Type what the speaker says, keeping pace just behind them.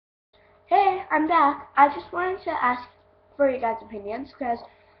I'm back. I just wanted to ask for you guys' opinions because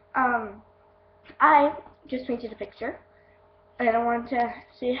I just painted a picture and I wanted to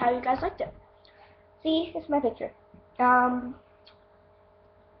see how you guys liked it. See, it's my picture.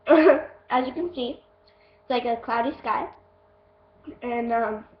 As you can see, it's like a cloudy sky and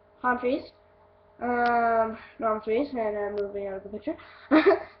palm trees, normal trees, and moving out of the picture,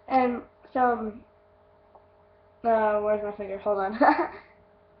 and some. Where's my finger? Hold on.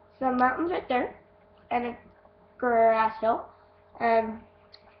 Some mountains right there, and a grass hill, and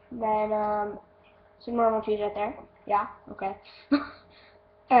then some normal trees right there. Yeah, okay.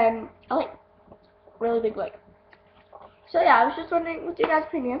 And a lake, really big lake. So yeah, I was just wondering what your guys'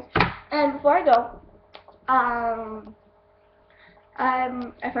 opinions. And before I go, I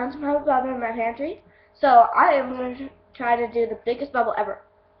found some Hubba Bubba in my pantry, so I am going to try to do the biggest bubble ever.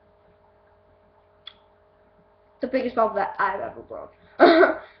 The biggest bubble that I've ever blown.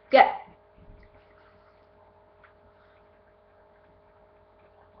 Okay.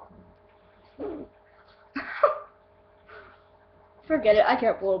 Forget it, I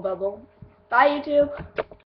can't blow a bubble. Bye, YouTube.